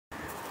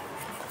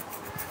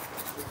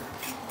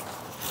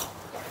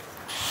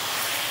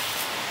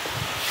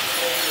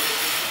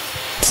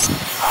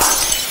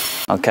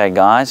Okay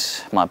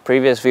guys, my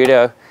previous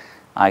video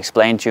I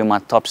explained to you my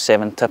top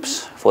 7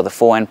 tips for the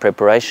forehand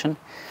preparation,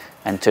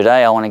 and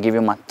today I want to give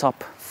you my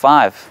top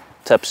 5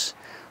 tips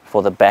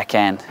for the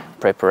backhand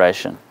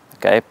preparation.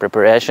 Okay,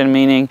 preparation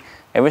meaning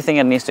everything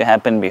that needs to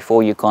happen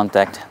before you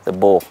contact the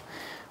ball.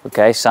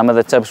 Okay, some of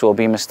the tips will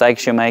be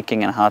mistakes you're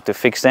making and how to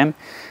fix them,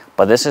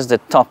 but this is the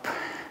top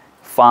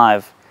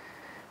 5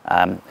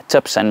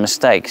 tips and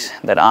mistakes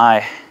that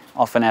I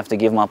often have to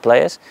give my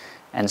players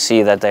and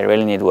see that they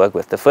really need work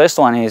with. The first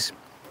one is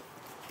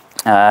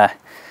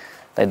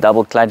they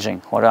double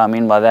clutching. What do I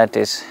mean by that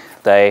is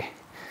they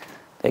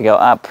go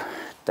up,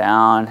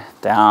 down,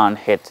 down,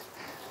 hit.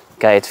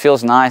 Okay, it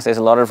feels nice, there's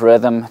a lot of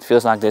rhythm, it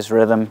feels like there's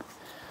rhythm,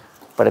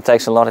 but it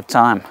takes a lot of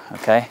time.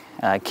 Okay,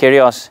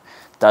 Kyrgios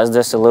does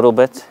this a little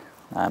bit.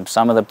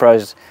 Some of the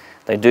pros,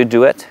 they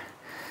do it,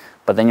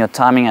 but then your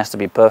timing has to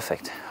be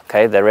perfect.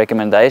 Okay, the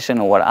recommendation,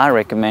 or what I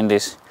recommend,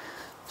 is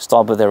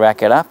start with the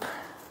racket up,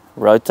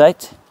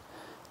 rotate,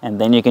 and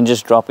then you can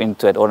just drop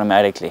into it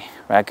automatically.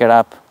 Racket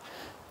up,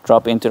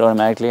 drop into it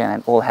automatically,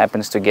 and it all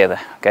happens together.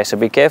 Okay, so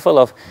be careful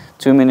of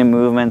too many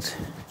movements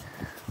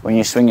when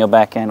you swing your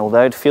backhand.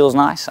 Although it feels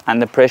nice,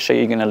 under pressure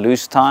you're going to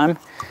lose time,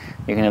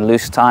 you're going to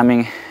lose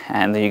timing,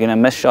 and you're going to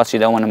miss shots you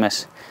don't want to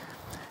miss.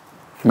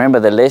 Remember,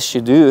 the less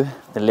you do,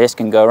 the less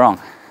can go wrong.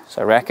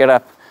 So racket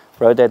up,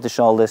 rotate the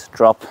shoulders,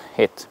 drop,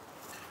 hit.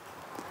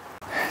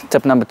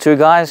 Tip number 2,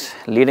 guys,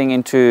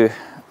 leading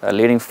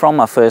from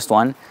my first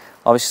one,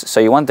 obviously, so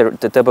you want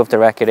the tip of the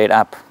racket head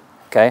up.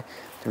 Okay,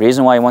 the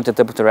reason why you want the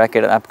tip of the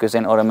racket up, because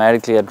then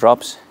automatically it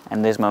drops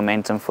and there's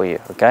momentum for you.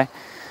 Okay,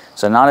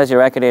 so now that your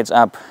racket head's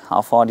up,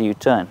 how far do you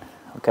turn?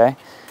 Okay,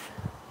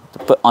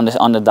 on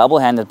the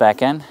double-handed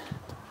backhand,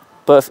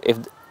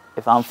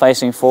 if I'm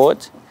facing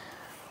forward,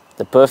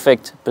 the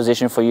perfect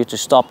position for you to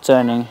stop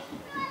turning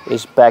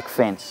is back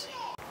fence.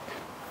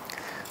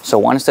 So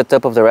once the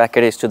tip of the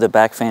racket is to the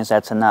back fence,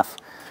 that's enough.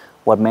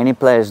 What many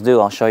players do,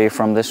 I'll show you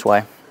from this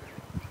way.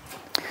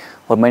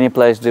 What many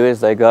players do is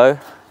they go,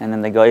 and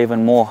then they go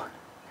even more.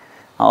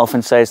 I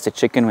often say it's the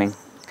chicken wing.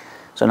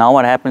 So now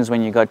what happens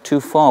when you go too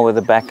far with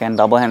the backhand,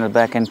 double-handed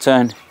backhand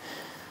turn,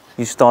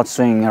 you start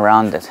swinging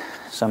around it.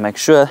 So make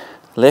sure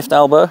left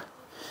elbow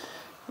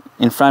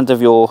in front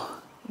of your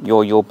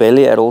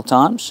belly at all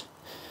times.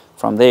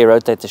 From there you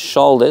rotate the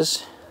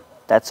shoulders.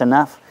 That's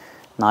enough.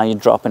 Now you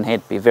drop and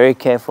hit. Be very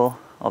careful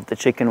of the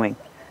chicken wing,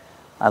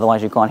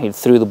 otherwise you can't hit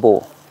through the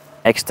ball.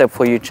 Next step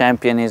for you,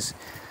 champion, is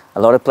a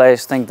lot of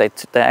players think they're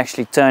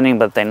actually turning,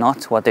 but they're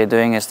not. What they're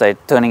doing is they're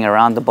turning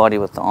around the body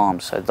with the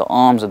arms. So the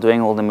arms are doing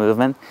all the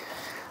movement,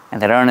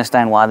 and they don't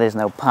understand why there's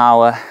no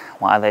power,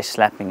 why they're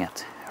slapping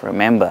it.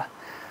 Remember,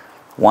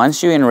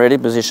 once you're in ready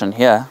position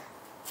here,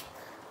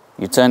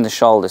 you turn the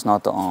shoulders,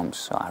 not the arms.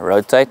 So I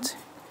rotate,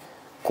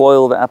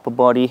 coil the upper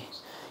body.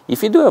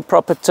 If you do a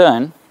proper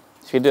turn,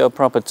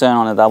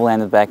 on a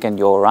double-handed backhand,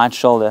 your right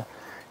shoulder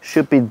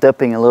should be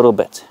dipping a little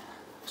bit.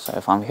 So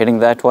if I'm hitting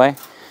that way,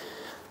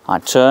 I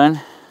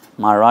turn,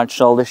 my right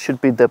shoulder should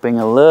be dipping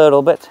a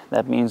little bit.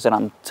 That means that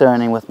I'm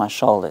turning with my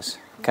shoulders.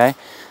 Okay,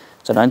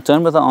 so don't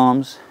turn with the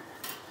arms.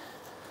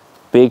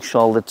 Big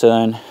shoulder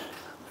turn.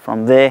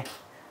 From there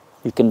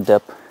you can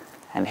dip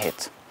and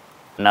hit.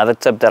 Another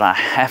tip that I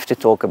have to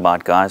talk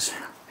about, guys.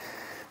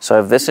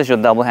 So if this is your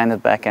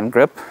double-handed backhand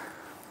grip,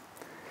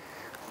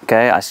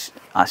 okay,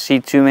 I see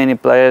too many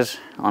players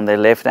on their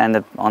left hand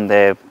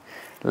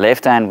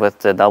with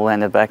the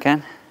double-handed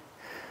backhand.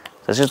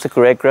 This is the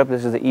correct grip,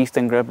 this is the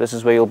Eastern grip, this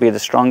is where you'll be the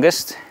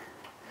strongest.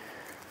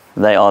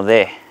 They are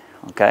there,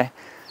 okay?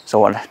 So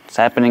what's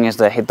happening is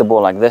they hit the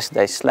ball like this,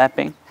 they're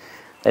slapping.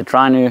 They're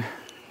trying to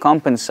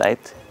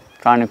compensate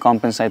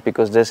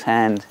because this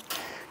hand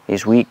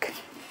is weak.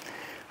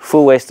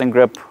 Full Western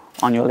grip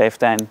on your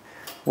left hand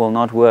will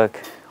not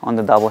work on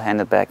the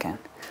double-handed backhand.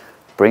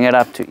 Bring it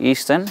up to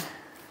Eastern.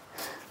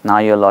 Now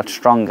you're a lot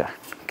stronger.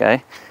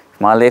 Okay,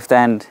 my left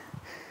hand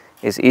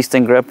is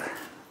Eastern grip,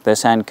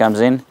 this hand comes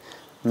in,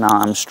 now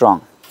I'm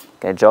strong.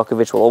 Okay,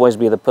 Djokovic will always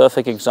be the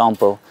perfect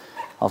example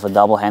of a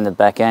double-handed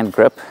backhand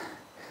grip.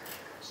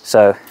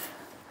 So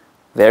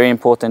very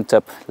important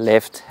tip,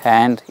 left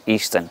hand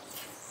Eastern.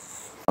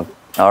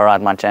 All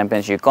right, my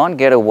champions, you can't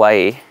get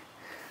away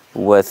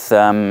with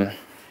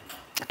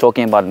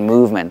talking about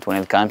movement when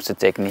it comes to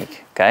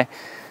technique. Okay,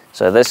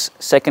 so this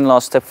second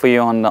last tip for you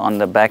on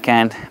the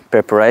backhand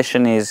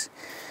preparation is,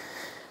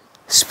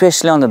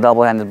 especially on the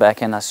double-handed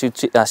backhand, I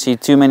see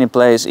too many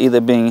players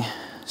either being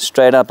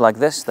straight up like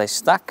this, they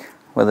stuck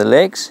with the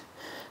legs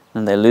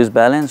and they lose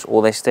balance,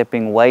 or they're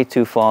stepping way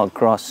too far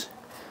across,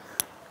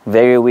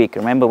 very weak.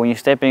 Remember, when you're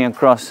stepping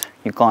across,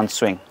 you can't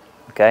swing.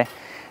 Okay,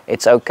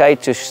 it's okay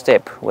to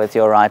step with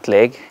your right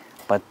leg,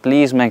 but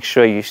please make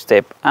sure you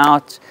step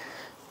out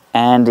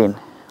and in.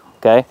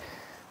 Okay,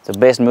 the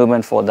best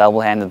movement for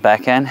double-handed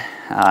backhand.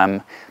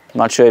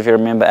 Not sure if you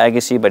remember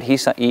Aggasi, but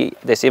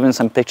there's even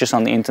some pictures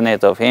on the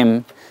internet of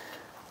him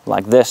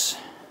like this,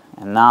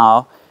 and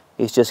now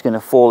he's just going to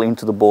fall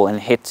into the ball and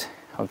hit.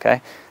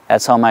 Okay,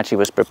 that's how much he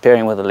was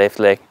preparing with the left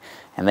leg,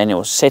 and then he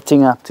was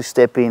setting up to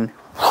step in,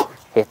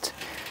 hit.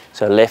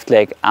 So left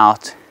leg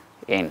out,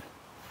 in.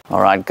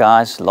 Alright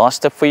guys,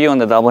 last tip for you on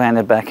the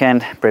double-handed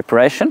backhand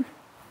preparation.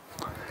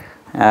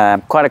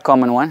 Quite a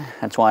common one,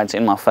 that's why it's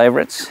in my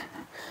favorites.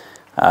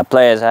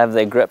 Players have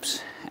their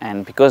grips,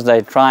 and because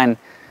they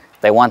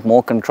want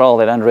more control,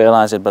 they don't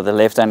realize it, but the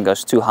left hand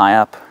goes too high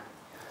up.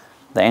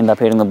 They end up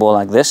hitting the ball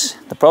like this.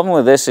 The problem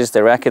with this is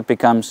the racket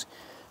becomes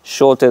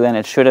shorter than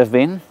it should have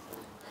been.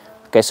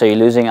 Okay, so you're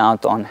losing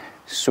out on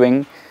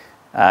swing,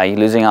 you're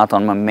losing out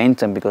on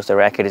momentum because the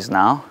racket is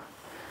now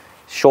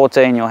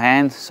shorter in your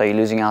hand, so you're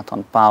losing out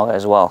on power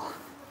as well.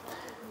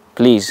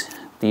 Please,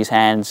 these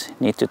hands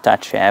need to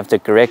touch. You have the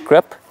correct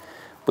grip,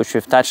 which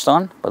we've touched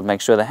on, but make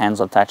sure the hands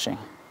are touching.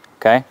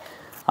 Okay,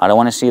 I don't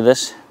want to see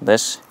this.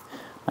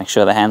 Make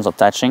sure the hands are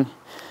touching.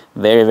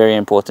 Very, very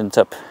important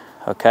tip.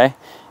 Okay,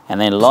 and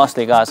then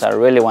lastly guys, I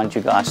really want you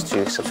guys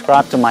to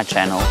subscribe to my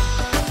channel,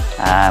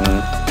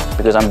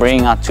 because I'm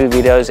bringing out 2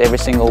 videos every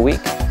single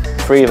week,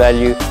 free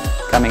value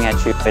coming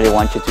at you. I really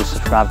want you to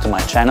subscribe to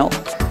my channel.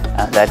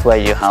 That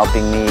way you're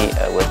helping me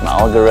with my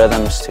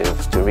algorithms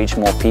to reach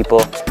more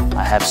people.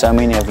 I have so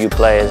many of you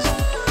players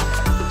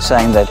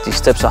saying that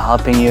these tips are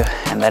helping you,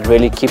 and that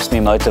really keeps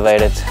me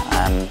motivated.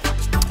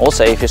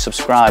 Also, if you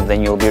subscribe,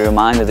 then you'll be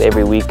reminded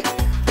every week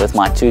with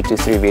my 2 to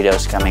 3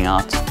 videos coming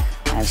out,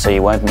 and so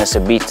you won't miss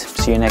a beat.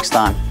 See you next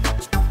time.